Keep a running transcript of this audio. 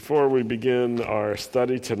Before we begin our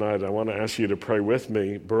study tonight, I want to ask you to pray with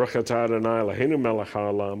me. Baruch atah Adonai Eloheinu melech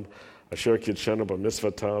haolam, asher kidshenu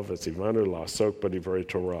b'mitzvotav v'tzivanu la'asok b'divrei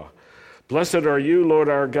Torah. Blessed are you, Lord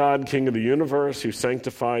our God, King of the universe, who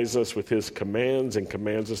sanctifies us with his commands and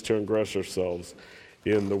commands us to engross ourselves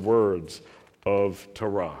in the words of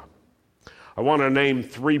Torah. I want to name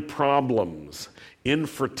 3 problems: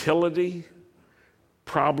 infertility,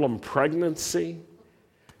 problem pregnancy,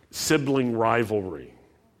 sibling rivalry.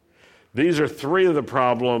 These are 3 of the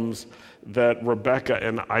problems that Rebekah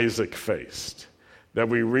and Isaac faced that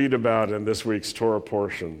we read about in this week's Torah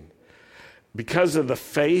portion. Because of the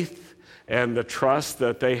faith and the trust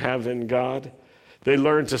that they have in God, they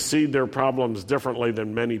learn to see their problems differently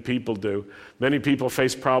than many people do. Many people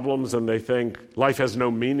face problems and they think, life has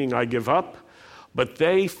no meaning, I give up. But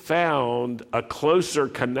they found a closer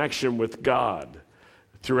connection with God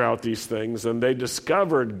throughout these things, and they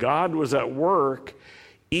discovered God was at work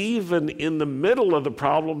even in the middle of the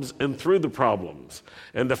problems and through the problems.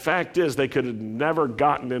 And the fact is, they could have never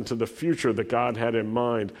gotten into the future that God had in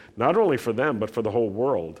mind, not only for them, but for the whole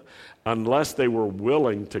world, unless they were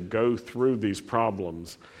willing to go through these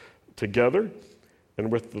problems together and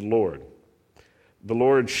with the Lord. The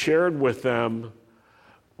Lord shared with them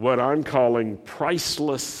what I'm calling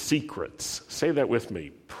priceless secrets. Say that with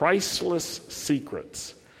me, priceless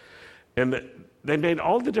secrets. And they made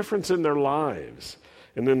all the difference in their lives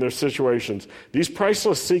and in their situations. These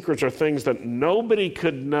priceless secrets are things that nobody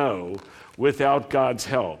could know without God's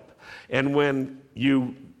help. And when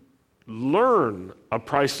you learn a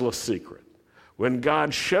priceless secret, when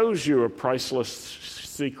God shows you a priceless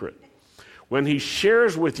secret, when he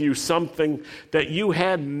shares with you something that you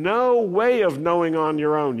had no way of knowing on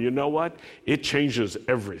your own, you know what? It changes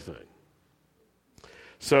everything.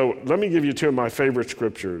 So let me give you 2 of my favorite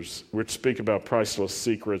scriptures which speak about priceless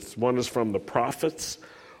secrets. One is from the prophets,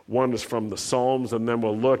 one is from the Psalms, and then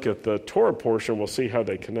we'll look at the Torah portion. We'll see how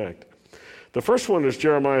they connect. The first one is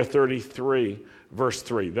Jeremiah 33, verse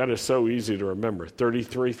 3. That is so easy to remember,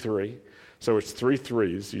 33:3. So it's 3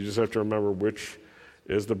 threes. You just have to remember which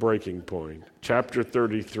is the breaking point. Chapter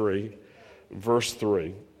 33, verse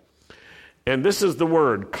 3. And this is the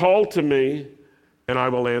word: call to me, and I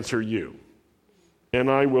will answer you. And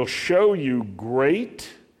I will show you great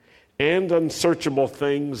and unsearchable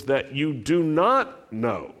things that you do not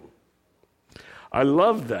know. I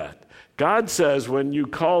love that. God says, when you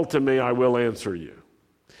call to me, I will answer you.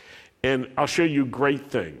 And I'll show you great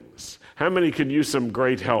things. How many could use some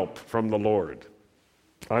great help from the Lord?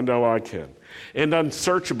 I know I can. And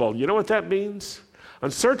unsearchable, you know what that means?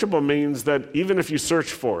 Unsearchable means that even if you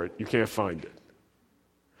search for it, you can't find it.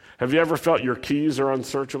 Have you ever felt your keys are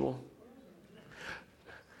unsearchable?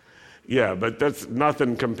 Yeah, but that's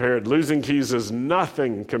nothing compared. Losing keys is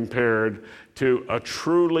nothing compared to a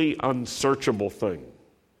truly unsearchable thing.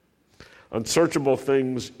 Unsearchable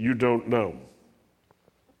things you don't know.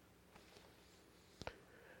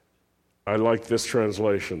 I like this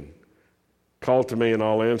translation. Call to me and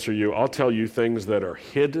I'll answer you. I'll tell you things that are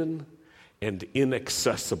hidden and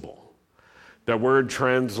inaccessible. That word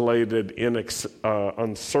translated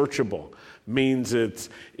unsearchable means it's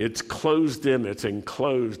closed in, it's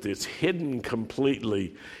enclosed, it's hidden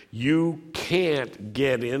completely. You can't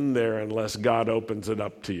get in there unless God opens it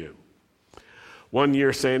up to you. One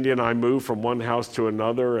year, Sandy and I moved from one house to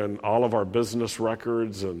another, and all of our business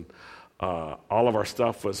records and all of our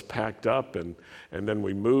stuff was packed up, and then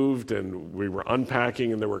we moved, and we were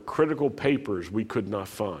unpacking, and there were critical papers we could not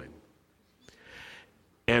find.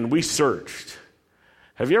 And we searched.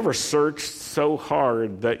 Have you ever searched so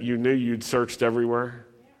hard that you knew you'd searched everywhere?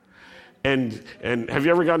 And have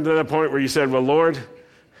you ever gotten to that point where you said, well, Lord,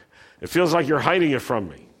 it feels like you're hiding it from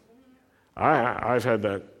me? I've had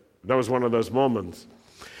that. That was one of those moments.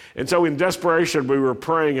 And so in desperation, we were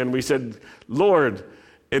praying, and we said, Lord,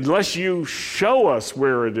 unless you show us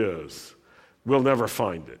where it is, we'll never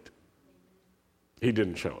find it. He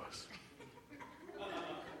didn't show us.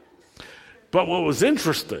 But what was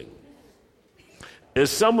interesting is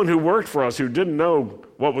someone who worked for us, who didn't know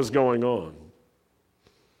what was going on,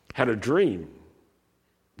 had a dream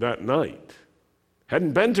that night,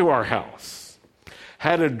 hadn't been to our house,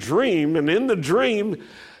 had a dream, and in the dream,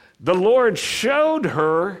 the Lord showed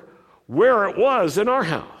her where it was in our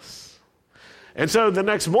house. And so the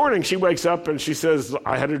next morning, she wakes up and she says,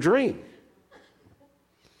 I had a dream.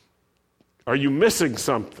 Are you missing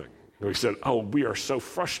something? And we said, oh, we are so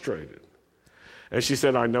frustrated. And she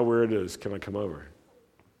said, I know where it is. Can I come over?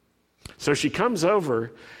 So she comes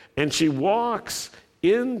over and she walks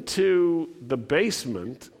into the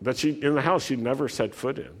basement in the house she'd never set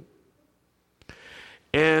foot in.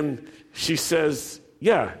 And she says,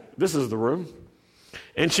 Yeah, this is the room.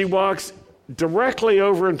 And she walks directly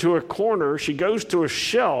over into a corner. She goes to a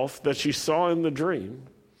shelf that she saw in the dream.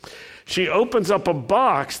 She opens up a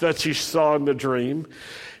box that she saw in the dream.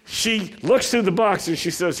 She looks through the box and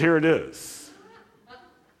she says, here it is.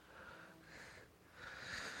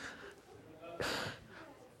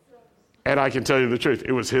 And I can tell you the truth,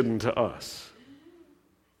 it was hidden to us.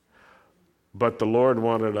 But the Lord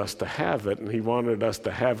wanted us to have it, and he wanted us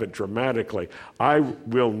to have it dramatically. I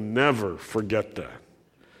will never forget that.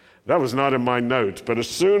 That was not in my notes, but as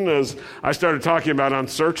soon as I started talking about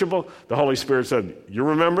unsearchable, the Holy Spirit said, you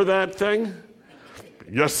remember that thing?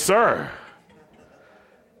 Yes, sir.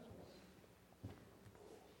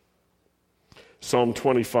 Psalm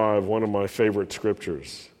 25, one of my favorite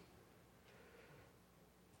scriptures.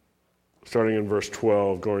 Starting in verse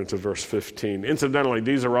 12, going to verse 15. Incidentally,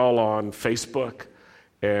 these are all on Facebook,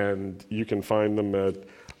 and you can find them at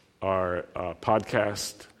our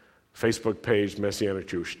podcast Facebook page, Messianic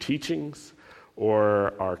Jewish Teachings,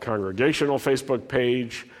 or our congregational Facebook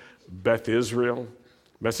page, Beth Israel,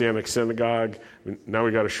 Messianic Synagogue. Now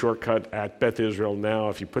we got a shortcut at Beth Israel now.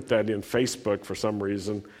 If you put that in Facebook for some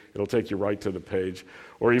reason, it'll take you right to the page,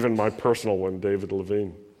 or even my personal one, David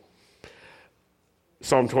Levine.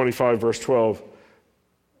 Psalm 25, verse 12,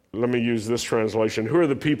 let me use this translation. Who are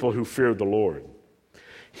the people who fear the Lord?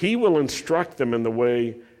 He will instruct them in the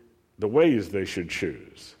ways they should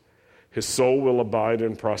choose. His soul will abide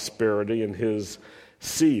in prosperity, and his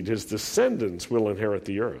seed, his descendants, will inherit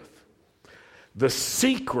the earth. The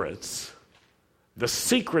secrets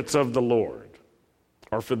of the Lord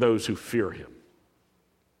are for those who fear him.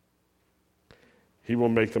 He will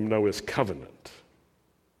make them know his covenant.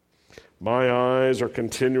 My eyes are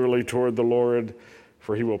continually toward the Lord,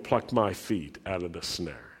 for he will pluck my feet out of the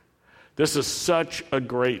snare. This is such a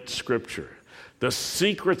great scripture. The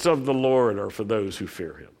secrets of the Lord are for those who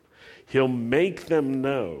fear him. He'll make them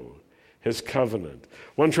know his covenant.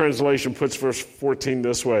 One translation puts verse 14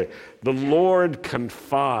 this way: the Lord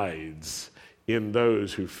confides in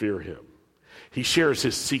those who fear him. He shares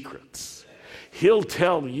his secrets. He'll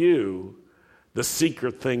tell you the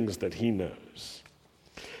secret things that he knows.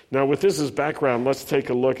 Now, with this as background, let's take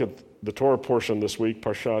a look at the Torah portion this week,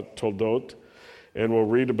 Parshat Toldot, and we'll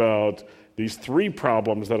read about these three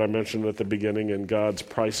problems that I mentioned at the beginning and God's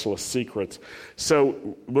priceless secrets.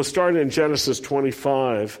 So we'll start in Genesis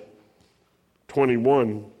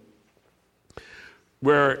 25:21,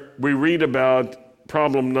 where we read about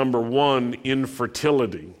problem number 1,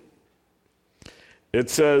 infertility. It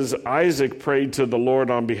says, Isaac prayed to the Lord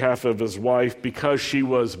on behalf of his wife because she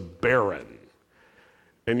was barren.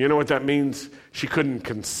 And you know what that means? She couldn't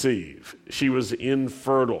conceive. She was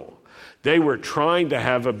infertile. They were trying to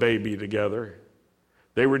have a baby together.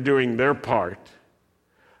 They were doing their part,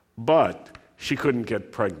 but she couldn't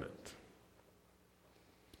get pregnant.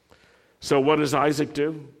 So what does Isaac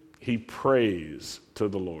do? He prays to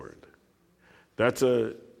the Lord. That's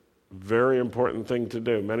a very important thing to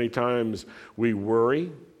do. Many times we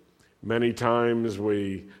worry. Many times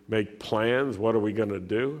we make plans. What are we going to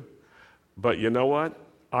do? But you know what?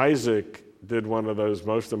 Isaac did one of those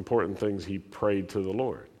most important things. He prayed to the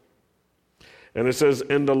Lord. And it says,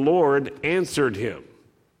 and the Lord answered him.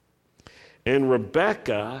 And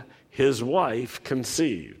Rebekah, his wife,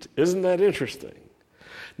 conceived. Isn't that interesting?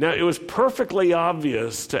 Now, it was perfectly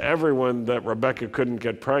obvious to everyone that Rebekah couldn't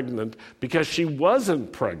get pregnant because she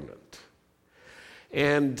wasn't pregnant.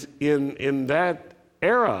 And in that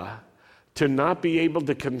era, to not be able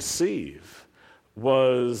to conceive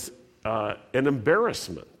was an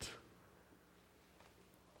embarrassment.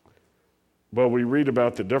 Well, we read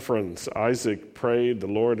about the difference. Isaac prayed, the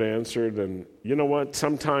Lord answered, and you know what?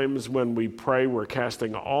 Sometimes when we pray, we're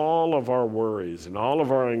casting all of our worries and all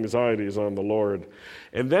of our anxieties on the Lord,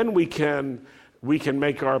 and then we can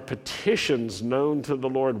make our petitions known to the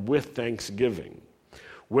Lord with thanksgiving.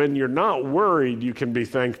 When you're not worried, you can be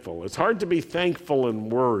thankful. It's hard to be thankful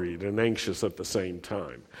and worried and anxious at the same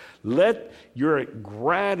time. Let your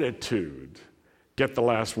gratitude get the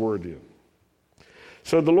last word in.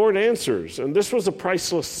 So the Lord answers, and this was a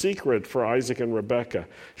priceless secret for Isaac and Rebekah.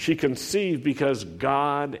 She conceived because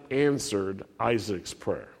God answered Isaac's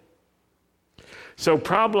prayer. So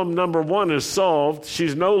problem number 1 is solved.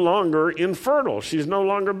 She's no longer infertile. She's no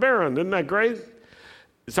longer barren. Isn't that great?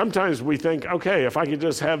 Sometimes we think, okay, if I could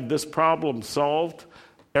just have this problem solved,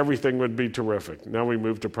 everything would be terrific. Now we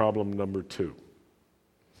move to problem number 2.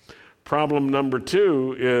 Problem number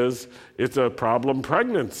 2 is it's a problem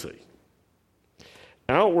pregnancy.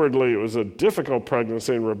 Outwardly, it was a difficult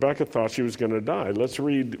pregnancy, and Rebekah thought she was going to die. Let's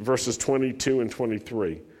read verses 22 and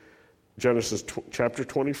 23. Genesis chapter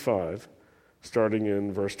 25, starting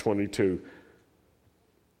in verse 22.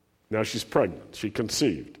 Now she's pregnant. She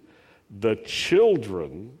conceived. The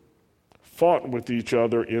children fought with each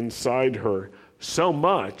other inside her so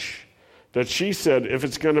much that she said, if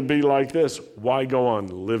it's going to be like this, why go on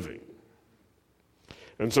living?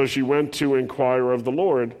 And so she went to inquire of the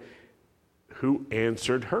Lord, who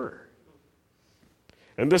answered her.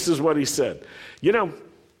 And this is what he said. You know,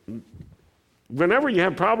 whenever you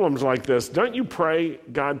have problems like this, don't you pray,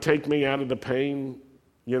 God, take me out of the pain,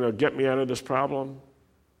 get me out of this problem?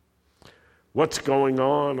 What's going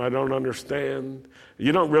on? I don't understand.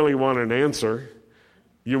 You don't really want an answer.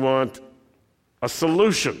 You want a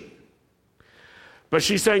solution. But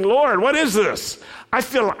she's saying, Lord, what is this? I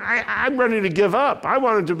feel I'm ready to give up. I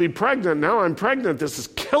wanted to be pregnant. Now I'm pregnant. This is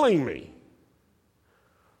killing me.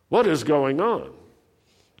 What is going on?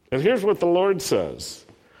 And here's what the Lord says.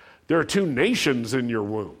 There are 2 nations in your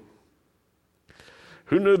womb.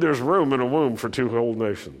 Who knew there's room in a womb for 2 whole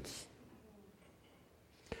nations?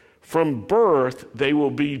 From birth, they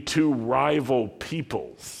will be 2 rival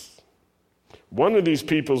peoples. One of these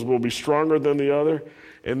peoples will be stronger than the other,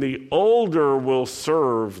 and the older will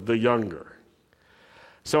serve the younger.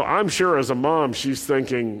 So I'm sure as a mom, she's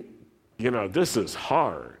thinking, this is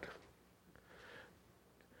hard.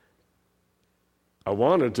 I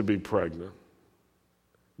wanted to be pregnant.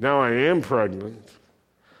 Now I am pregnant.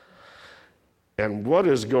 And what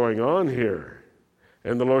is going on here?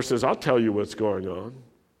 And the Lord says, I'll tell you what's going on.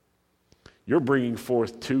 You're bringing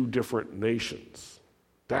forth 2 different nations.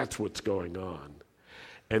 That's what's going on.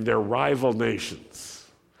 And they're rival nations.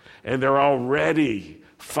 And they're already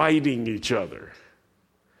fighting each other.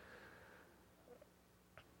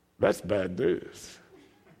 That's bad news.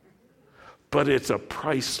 But it's a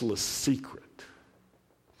priceless secret.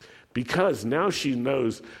 Because now she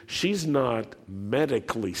knows she's not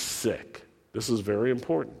medically sick. This is very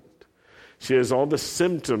important. She has all the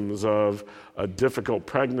symptoms of a difficult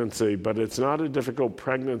pregnancy, but it's not a difficult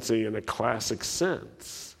pregnancy in a classic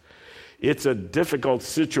sense. It's a difficult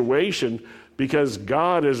situation because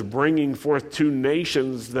God is bringing forth 2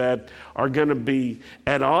 nations that are going to be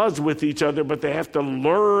at odds with each other, but they have to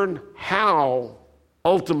learn how,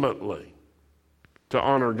 ultimately, to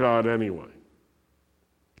honor God anyway.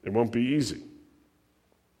 It won't be easy.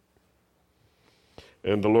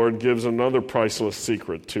 And the Lord gives another priceless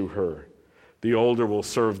secret to her. The older will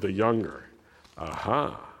serve the younger.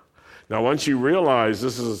 Aha. Now, once you realize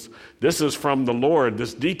this is from the Lord,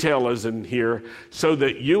 this detail is in here so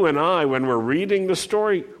that you and I, when we're reading the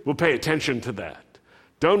story, will pay attention to that.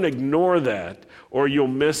 Don't ignore that, or you'll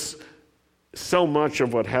miss so much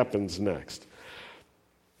of what happens next.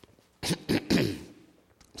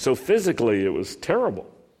 So physically, it was terrible.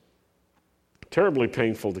 Terribly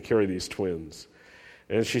painful to carry these twins.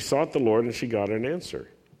 And she sought the Lord, and she got an answer.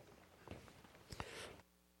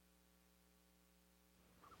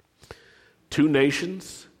 Two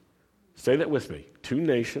nations, say that with me. 2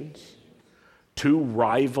 nations, 2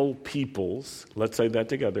 rival peoples. Let's say that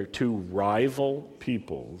together. 2 rival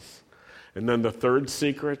peoples. And then the third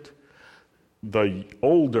secret, the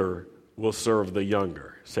older will serve the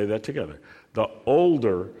younger. Say that together. The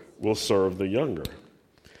older will serve the younger.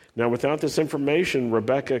 Now, without this information,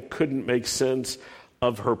 Rebekah couldn't make sense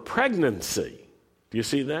of her pregnancy. Do you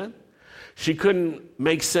see that? She couldn't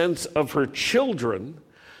make sense of her children.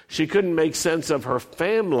 She couldn't make sense of her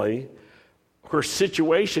family, her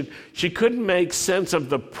situation. She couldn't make sense of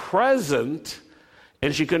the present,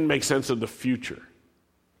 and she couldn't make sense of the future.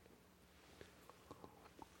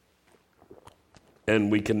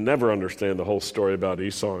 And we can never understand the whole story about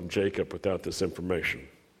Esau and Jacob without this information.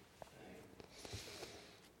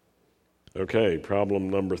 Okay, problem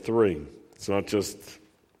number 3. It's not just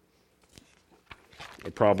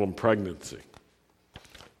a problem pregnancy.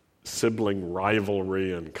 Sibling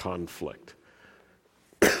rivalry and conflict.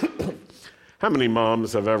 How many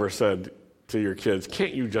moms have ever said to your kids,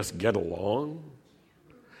 can't you just get along?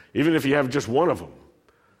 Even if you have just one of them.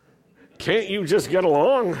 Can't you just get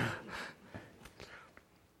along?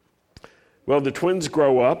 Well, the twins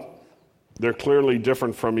grow up. They're clearly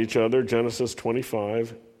different from each other. Genesis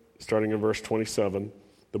 25, starting in verse 27.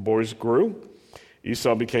 The boys grew.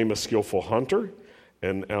 Esau became a skillful hunter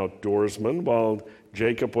and outdoorsman, while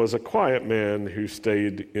Jacob was a quiet man who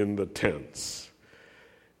stayed in the tents.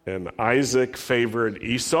 And Isaac favored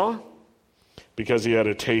Esau because he had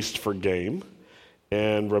a taste for game,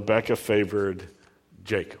 and Rebekah favored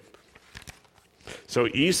Jacob. So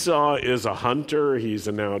Esau is a hunter. He's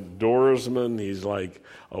an outdoorsman. He's like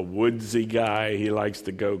a woodsy guy. He likes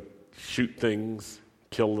to go shoot things,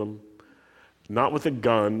 kill them. Not with a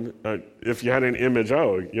gun. If you had an image,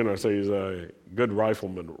 so he's a good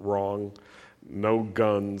rifleman. Wrong. no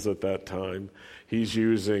guns at that time. He's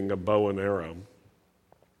using a bow and arrow.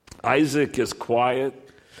 Isaac is quiet.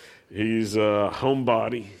 He's a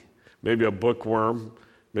homebody, maybe a bookworm.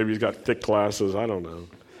 Maybe he's got thick glasses. I don't know.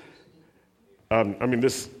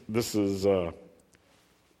 This is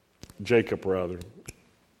Jacob, rather.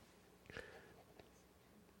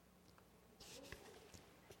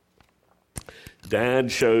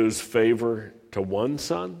 Dad shows favor to one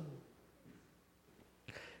son,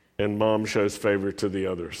 and mom shows favor to the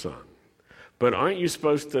other son. But aren't you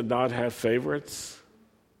supposed to not have favorites?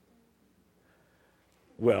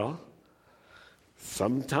 Well,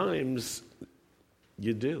 sometimes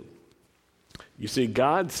you do. You see,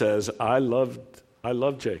 God says, I love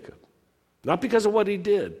Jacob. Not because of what he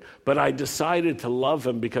did, but I decided to love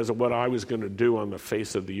him because of what I was going to do on the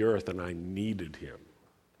face of the earth, and I needed him.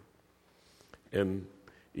 And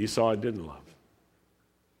Esau I didn't love.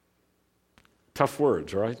 Tough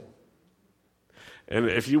words, right? And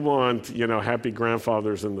if you want, happy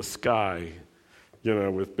grandfathers in the sky,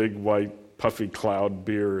 with big white puffy cloud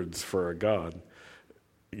beards for a God,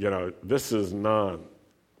 this is not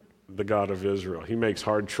the God of Israel. He makes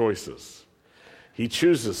hard choices. He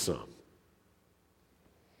chooses some.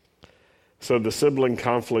 So the sibling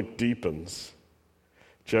conflict deepens.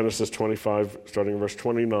 Genesis 25, starting in verse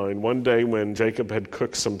 29. One day when Jacob had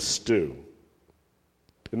cooked some stew.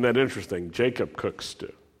 Isn't that interesting? Jacob cooked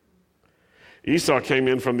stew. Esau came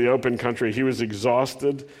in from the open country. He was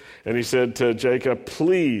exhausted, and he said to Jacob,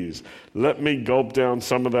 please let me gulp down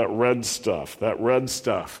some of that red stuff.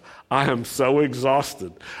 I am so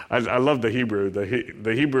exhausted. I love the Hebrew.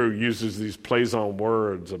 The Hebrew uses these plays on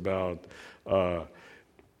words about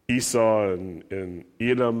Esau and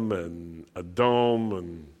Edom and Edom.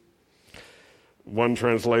 And one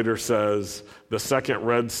translator says the second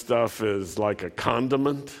red stuff is like a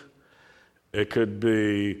condiment. It could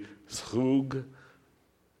be zhug,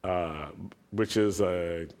 which is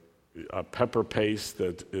a pepper paste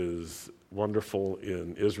that is wonderful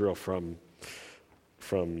in Israel from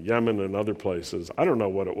Yemen and other places. I don't know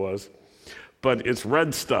what it was, but it's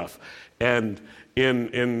red stuff. And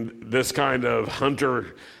in this kind of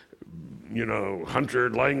hunter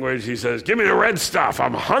language, he says, give me the red stuff.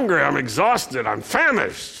 I'm hungry. I'm exhausted. I'm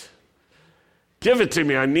famished. Give it to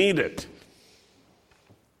me. I need it.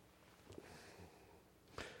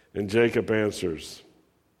 And Jacob answers,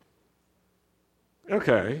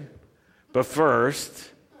 okay, but first,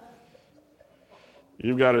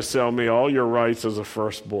 you've got to sell me all your rights as a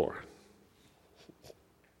firstborn.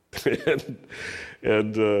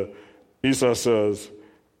 and Esau says,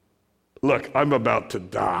 look, I'm about to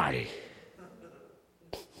die.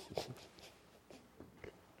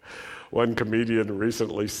 One comedian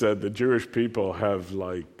recently said the Jewish people have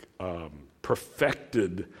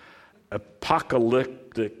perfected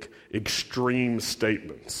apocalyptic extreme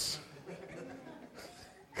statements.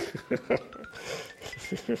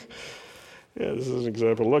 This is an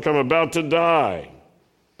example. Look, I'm about to die.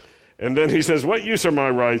 And then he says, what use are my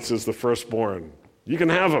rights as the firstborn? You can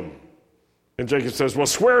have them. And Jacob says, well,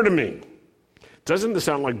 swear to me. Doesn't this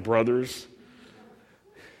sound like brothers?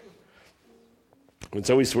 And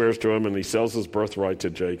so he swears to him, and he sells his birthright to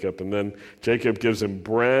Jacob. And then Jacob gives him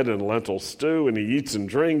bread and lentil stew, and he eats and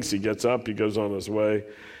drinks. He gets up, he goes on his way.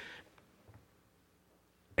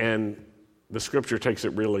 And the scripture takes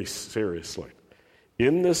it really seriously.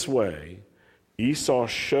 In this way, Esau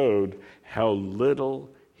showed how little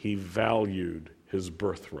he valued his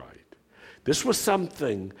birthright. This was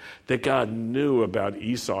something that God knew about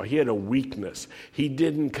Esau. He had a weakness. He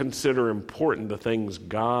didn't consider important the things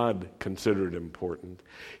God considered important.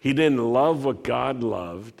 He didn't love what God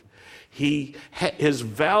loved. His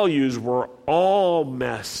values were all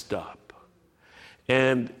messed up.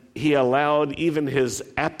 And he allowed even his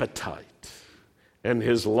appetite and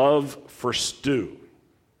his love for stew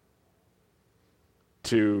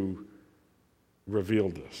to reveal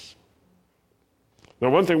this. Now,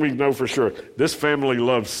 one thing we know for sure, this family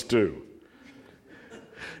loves stew.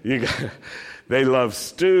 They love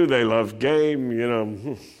stew, they love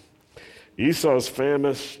game, Esau's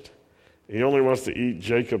famished. He only wants to eat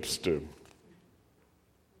Jacob's stew.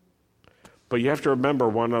 But you have to remember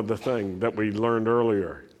one other thing that we learned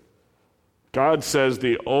earlier. God says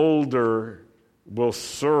the older will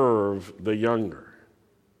serve the younger,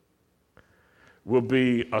 will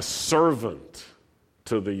be a servant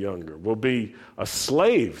to the younger, will be a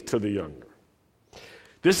slave to the younger.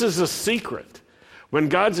 This is a secret. When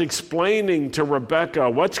God's explaining to Rebekah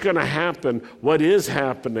what's going to happen, what is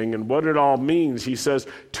happening, and what it all means, he says,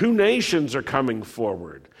 2 nations are coming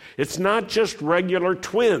forward. It's not just regular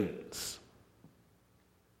twins.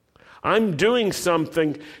 I'm doing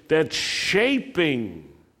something that's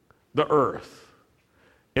shaping the earth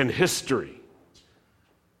and history.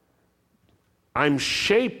 I'm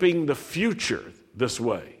shaping the future this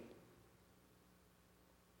way.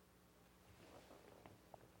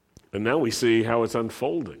 And now we see how it's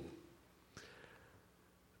unfolding.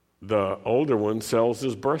 The older one sells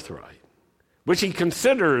his birthright, which he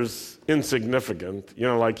considers insignificant,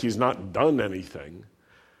 like he's not done anything.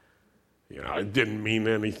 It didn't mean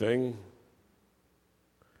anything.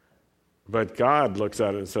 But God looks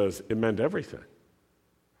at it and says, it meant everything.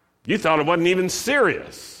 You thought it wasn't even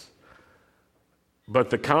serious.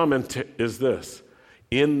 But the comment is this: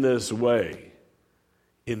 in this way,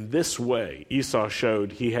 Esau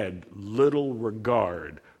showed he had little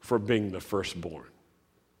regard for being the firstborn.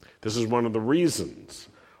 This is one of the reasons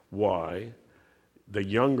why the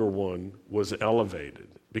younger one was elevated,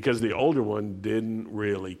 because the older one didn't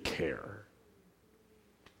really care.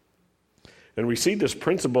 And we see this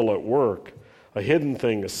principle at work, a hidden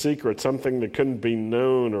thing, a secret, something that couldn't be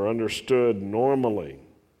known or understood normally,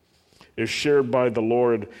 is shared by the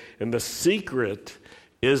Lord. And the secret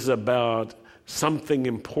is about something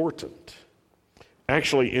important,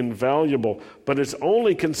 actually invaluable, but it's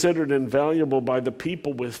only considered invaluable by the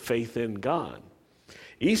people with faith in God.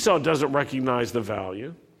 Esau doesn't recognize the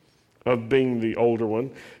value of being the older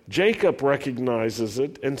one. Jacob recognizes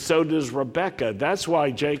it, and so does Rebekah. That's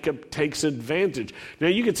why Jacob takes advantage. Now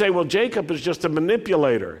you could say, well, Jacob is just a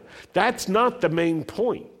manipulator. That's not the main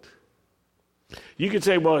point. You could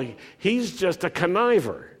say, well, he's just a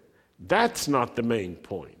conniver. That's not the main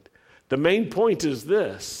point. The main point is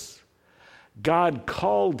this: God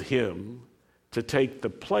called him to take the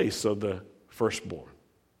place of the firstborn.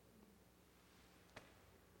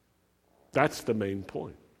 That's the main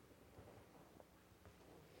point.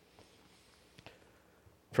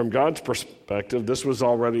 From God's perspective, this was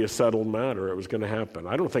already a settled matter. It was going to happen.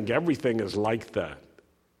 I don't think everything is like that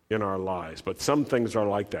in our lives, but some things are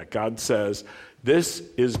like that. God says, this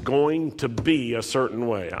is going to be a certain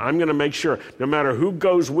way. I'm going to make sure, no matter who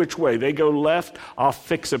goes which way, they go left, I'll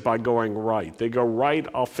fix it by going right. They go right,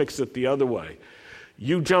 I'll fix it the other way.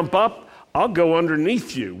 You jump up, I'll go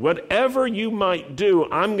underneath you. Whatever you might do,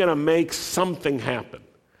 I'm going to make something happen.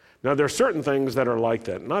 Now, there are certain things that are like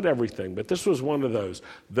that. Not everything, but this was one of those.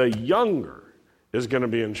 The younger is going to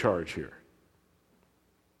be in charge here.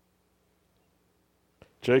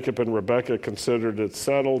 Jacob and Rebekah considered it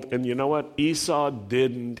settled, and you know what? Esau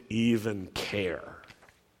didn't even care.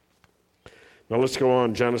 Now let's go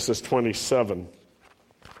on, Genesis 27,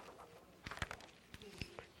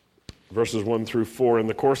 verses 1 through 4. In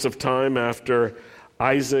the course of time, after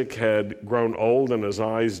Isaac had grown old and his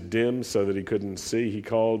eyes dim so that he couldn't see, he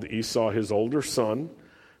called Esau his older son.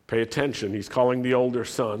 Pay attention, he's calling the older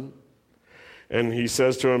son. And he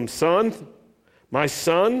says to him, "Son, my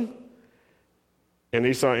son." And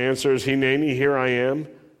Esau answers, "Hineni, here I am."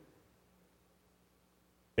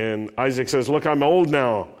 And Isaac says, "Look, I'm old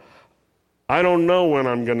now. I don't know when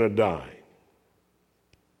I'm going to die.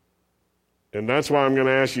 And that's why I'm going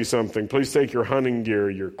to ask you something. Please take your hunting gear,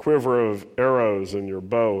 your quiver of arrows, and your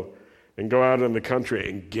bow, and go out in the country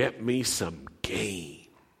and get me some game.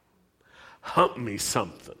 Hunt me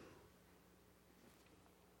something."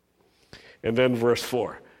 And then verse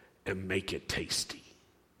 4, "and make it tasty.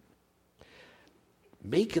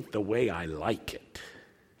 Make it the way I like it."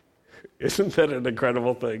 Isn't that an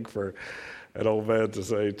incredible thing for an old man to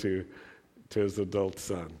say to his adult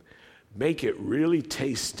son? Make it really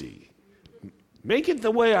tasty. Make it the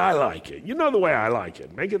way I like it. You know the way I like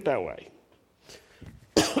it. Make it that way.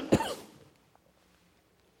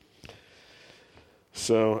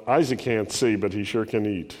 So Isaac can't see, but he sure can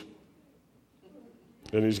eat.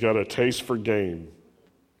 And he's got a taste for game.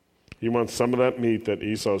 He wants some of that meat that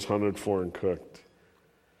Esau's hunted for and cooked.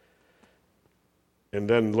 And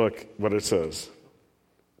then look what it says.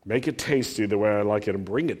 Make it tasty the way I like it and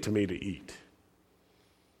bring it to me to eat.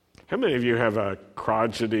 How many of you have a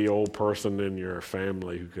crotchety old person in your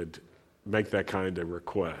family who could make that kind of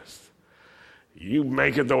request? You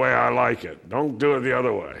make it the way I like it. Don't do it the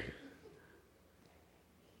other way.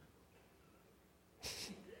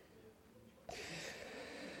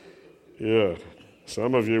 Yeah,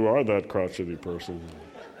 some of you are that crotchety person.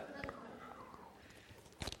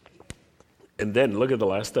 And then, look at the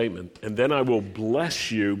last statement, "and then I will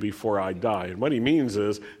bless you before I die." And what he means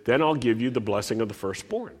is, then I'll give you the blessing of the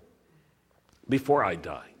firstborn before I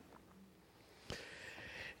die.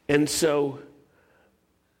 And so,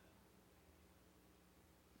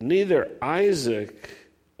 neither Isaac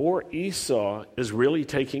or Esau is really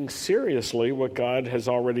taking seriously what God has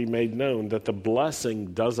already made known, that the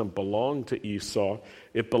blessing doesn't belong to Esau,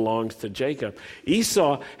 it belongs to Jacob.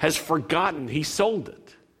 Esau has forgotten he sold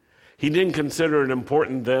it. He didn't consider it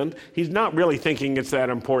important then. He's not really thinking it's that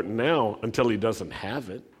important now until he doesn't have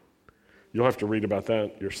it. You'll have to read about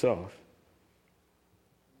that yourself.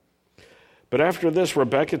 But after this,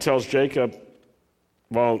 Rebekah tells Jacob,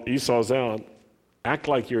 while Esau's out, act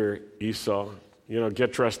like you're Esau.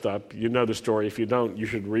 Get dressed up. You know the story. If you don't, you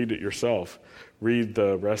should read it yourself. Read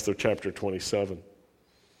the rest of chapter 27.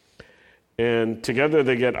 And together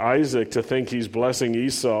they get Isaac to think he's blessing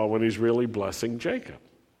Esau when he's really blessing Jacob.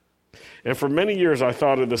 And for many years I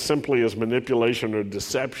thought of this simply as manipulation or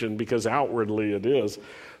deception, because outwardly it is.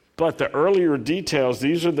 But the earlier details,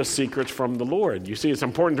 these are the secrets from the Lord. You see, it's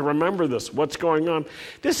important to remember this. What's going on?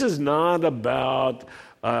 This is not about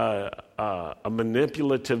a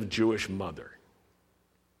manipulative Jewish mother.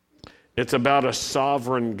 It's about a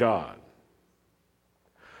sovereign God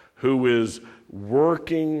who is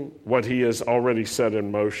working what he has already set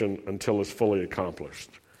in motion until it's fully accomplished.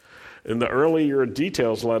 And the earlier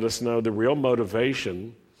details let us know the real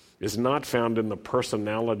motivation is not found in the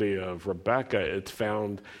personality of Rebekah, it's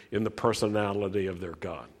found in the personality of their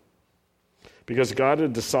God. Because God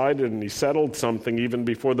had decided and he settled something even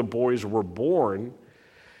before the boys were born.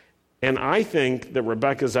 And I think that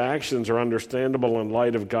Rebekah's actions are understandable in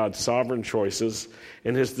light of God's sovereign choices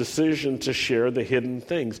and his decision to share the hidden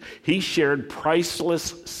things. He shared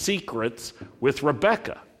priceless secrets with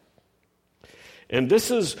Rebekah. And this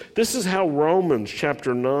is how Romans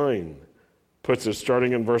chapter 9 puts it,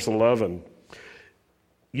 starting in verse 11.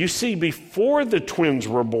 You see, before the twins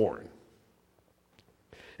were born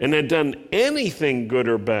and had done anything good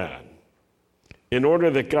or bad, in order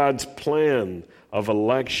that God's plan of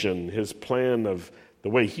election, his plan of the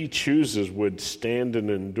way he chooses would stand and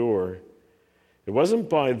endure, it wasn't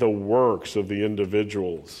by the works of the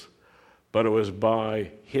individuals, but it was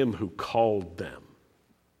by him who called them.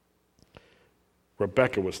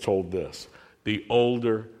 Rebekah was told this: the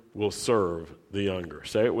older will serve the younger.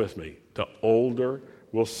 Say it with me. The older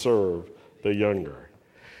will serve the younger.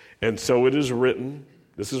 And so it is written,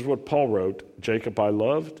 this is what Paul wrote, Jacob I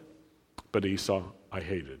loved, but Esau I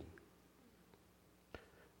hated.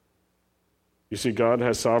 You see, God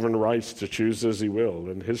has sovereign rights to choose as he will,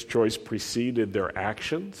 and his choice preceded their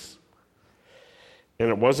actions. And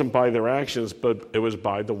it wasn't by their actions, but it was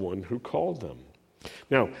by the one who called them.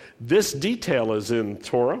 Now, this detail is in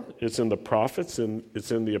Torah, it's in the prophets, and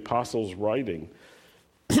it's in the apostles' writing,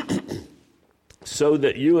 so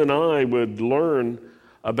that you and I would learn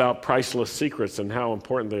about priceless secrets and how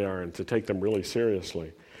important they are, and to take them really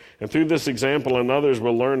seriously. And through this example and others,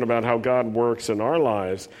 we'll learn about how God works in our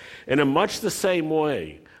lives. And in much the same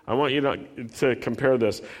way, I want you to compare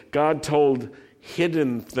this. God told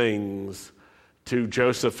hidden things to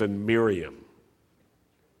Joseph and Miriam.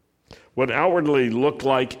 What outwardly looked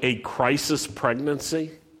like a crisis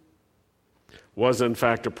pregnancy was in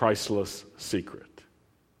fact a priceless secret.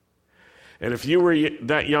 And if you were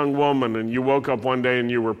that young woman and you woke up one day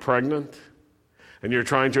and you were pregnant and you're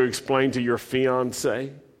trying to explain to your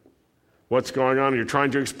fiancé what's going on, you're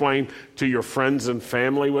trying to explain to your friends and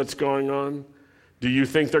family what's going on, do you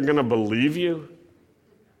think they're going to believe you?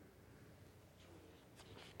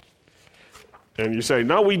 And you say,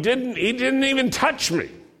 no, he didn't even touch me.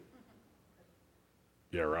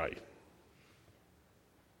 Yeah, right.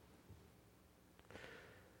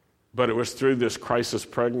 But it was through this crisis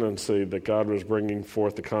pregnancy that God was bringing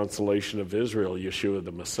forth the consolation of Israel, Yeshua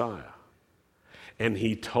the Messiah. And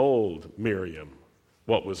he told Miriam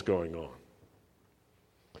what was going on.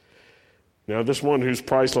 Now, this one who's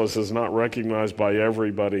priceless is not recognized by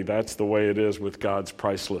everybody. That's the way it is with God's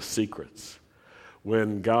priceless secrets.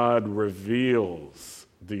 When God reveals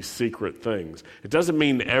these secret things, it doesn't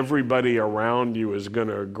mean everybody around you is going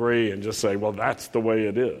to agree and just say, well, that's the way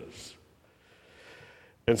it is.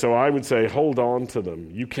 And so I would say, hold on to them.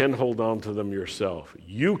 You can hold on to them yourself.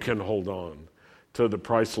 You can hold on to the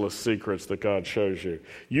priceless secrets that God shows you.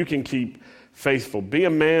 You can keep faithful. Be a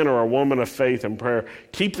man or a woman of faith and prayer.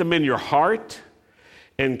 Keep them in your heart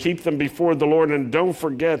and keep them before the Lord. And don't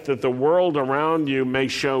forget that the world around you may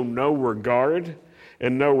show no regard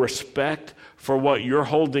and no respect for what you're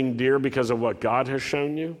holding dear because of what God has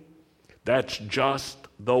shown you. That's just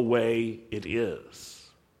the way it is.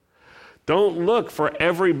 Don't look for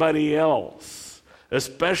everybody else,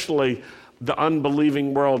 especially the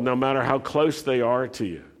unbelieving world, no matter how close they are to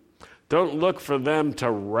you. Don't look for them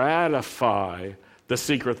to ratify the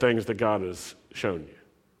secret things that God has shown you.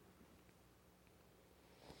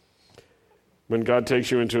 when God takes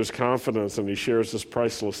you into his confidence and he shares his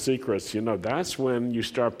priceless secrets, that's when you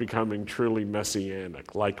start becoming truly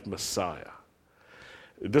messianic, like Messiah.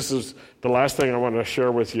 This is the last thing I want to share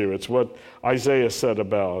with you. It's what Isaiah said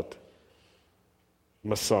about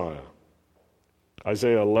Messiah.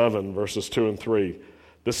 Isaiah 11, verses 2 and 3.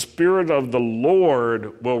 The Spirit of the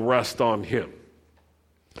Lord will rest on him.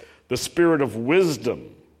 The Spirit of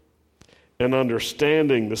wisdom and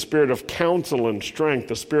understanding, the Spirit of counsel and strength,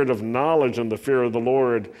 the Spirit of knowledge and the fear of the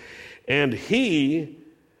Lord. And he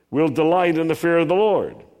will delight in the fear of the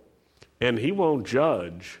Lord. And he won't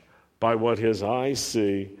judge by what his eyes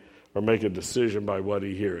see or make a decision by what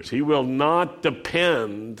he hears. He will not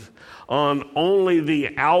depend on only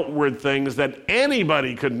the outward things that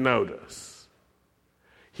anybody could notice.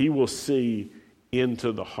 He will see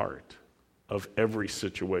into the heart of every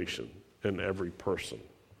situation and every person.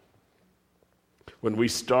 When we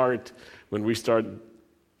start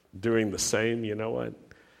doing the same, you know what?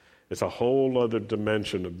 It's a whole other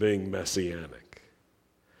dimension of being messianic.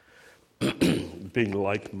 Being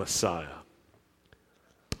like Messiah.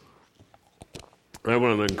 I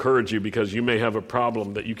want to encourage you because you may have a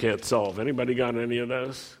problem that you can't solve. Anybody got any of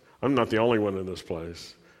those? I'm not the only one in this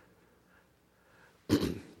place.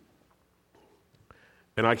 And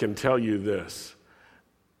I can tell you this.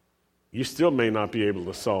 You still may not be able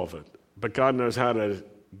to solve it, but God knows how to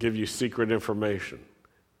give you secret information.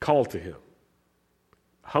 Call to him.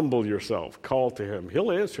 Humble yourself. Call to him.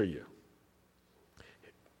 He'll answer you.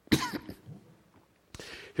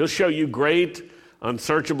 He'll show you great,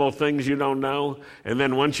 unsearchable things you don't know, and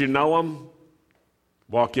then once you know them,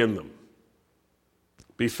 walk in them.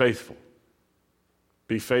 Be faithful.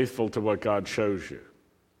 Be faithful to what God shows you.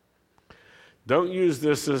 Don't use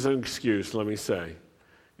this as an excuse, let me say,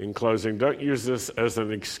 in closing. Don't use this as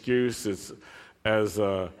an excuse, as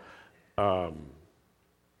what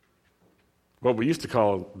we used to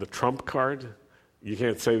call the trump card. You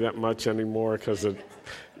can't say that much anymore because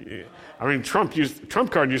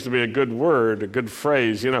trump card used to be a good word, a good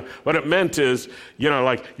phrase. What it meant is,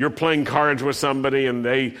 like you're playing cards with somebody and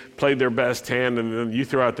they played their best hand and then you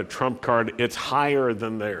throw out the trump card. It's higher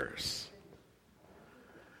than theirs.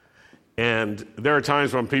 And there are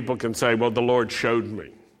times when people can say, well, the Lord showed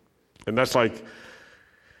me. And that's like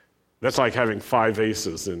having 5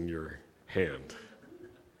 aces in your hand,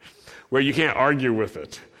 where you can't argue with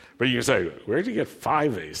it. But you can say, where did you get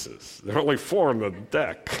 5 aces? There are only 4 in the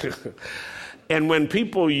deck. And when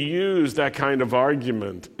people use that kind of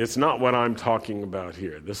argument, it's not what I'm talking about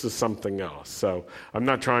here. This is something else. So I'm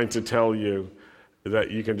not trying to tell you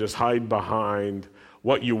that you can just hide behind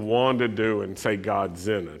what you want to do and say God's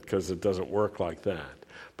in it, because it doesn't work like that.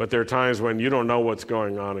 But there are times when you don't know what's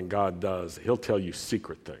going on and God does. He'll tell you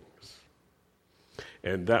secret things.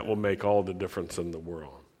 And that will make all the difference in the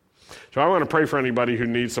world. So I want to pray for anybody who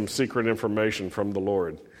needs some secret information from the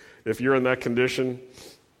Lord. If you're in that condition,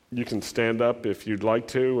 you can stand up if you'd like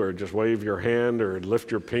to, or just wave your hand, or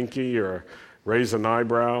lift your pinky, or raise an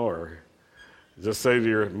eyebrow, or just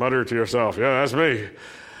mutter to yourself, yeah, that's me.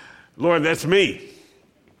 Lord, that's me.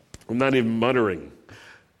 I'm not even muttering.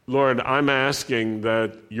 Lord, I'm asking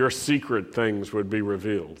that your secret things would be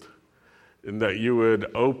revealed, and that you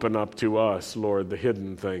would open up to us, Lord, the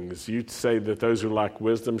hidden things. You say that those who lack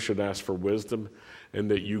wisdom should ask for wisdom, and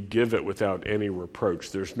that you give it without any reproach.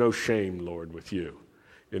 There's no shame, Lord, with you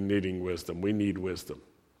in needing wisdom. We need wisdom.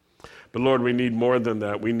 But Lord, we need more than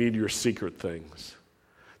that. We need your secret things.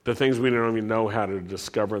 The things we don't even know how to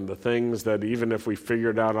discover, and the things that even if we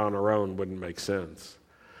figured out on our own wouldn't make sense.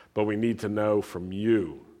 But we need to know from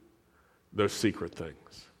you those secret things.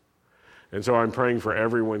 And so I'm praying for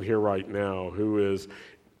everyone here right now who is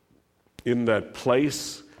in that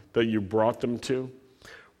place that you brought them to,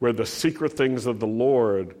 where the secret things of the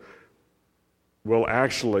Lord will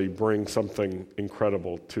actually bring something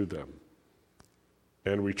incredible to them.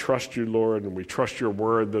 And we trust you, Lord, and we trust your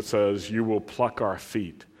word that says you will pluck our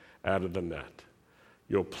feet out of the net.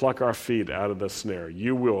 You'll pluck our feet out of the snare.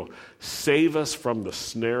 You will save us from the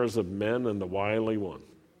snares of men and the wily one.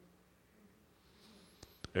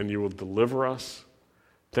 And you will deliver us.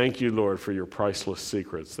 Thank you, Lord, for your priceless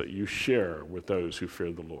secrets that you share with those who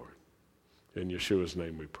fear the Lord. In Yeshua's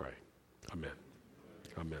name we pray. Amen.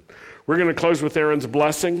 Amen. We're going to close with Aaron's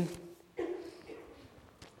blessing.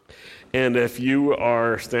 And if you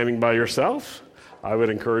are standing by yourself, I would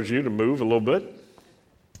encourage you to move a little bit.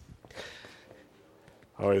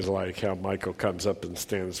 I always like how Michael comes up and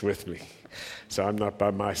stands with me. So I'm not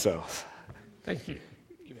by myself. Thank you.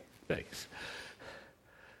 Thanks.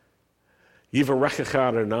 Yivarechecha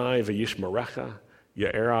Adonai v'yishmerecha,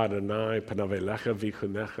 Ye'er Adonai panav elecha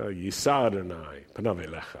v'chunecha, Yisa Adonai panav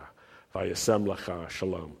elecha Vayasem lecha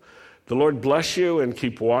shalom. The Lord bless you and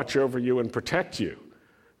keep watch over you and protect you.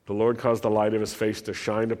 The Lord cause the light of his face to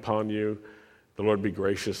shine upon you. The Lord be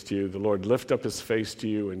gracious to you. The Lord lift up his face to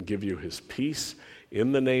you and give you his peace.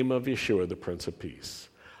 In the name of Yeshua, the Prince of Peace.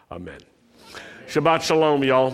 Amen. Shabbat shalom, y'all.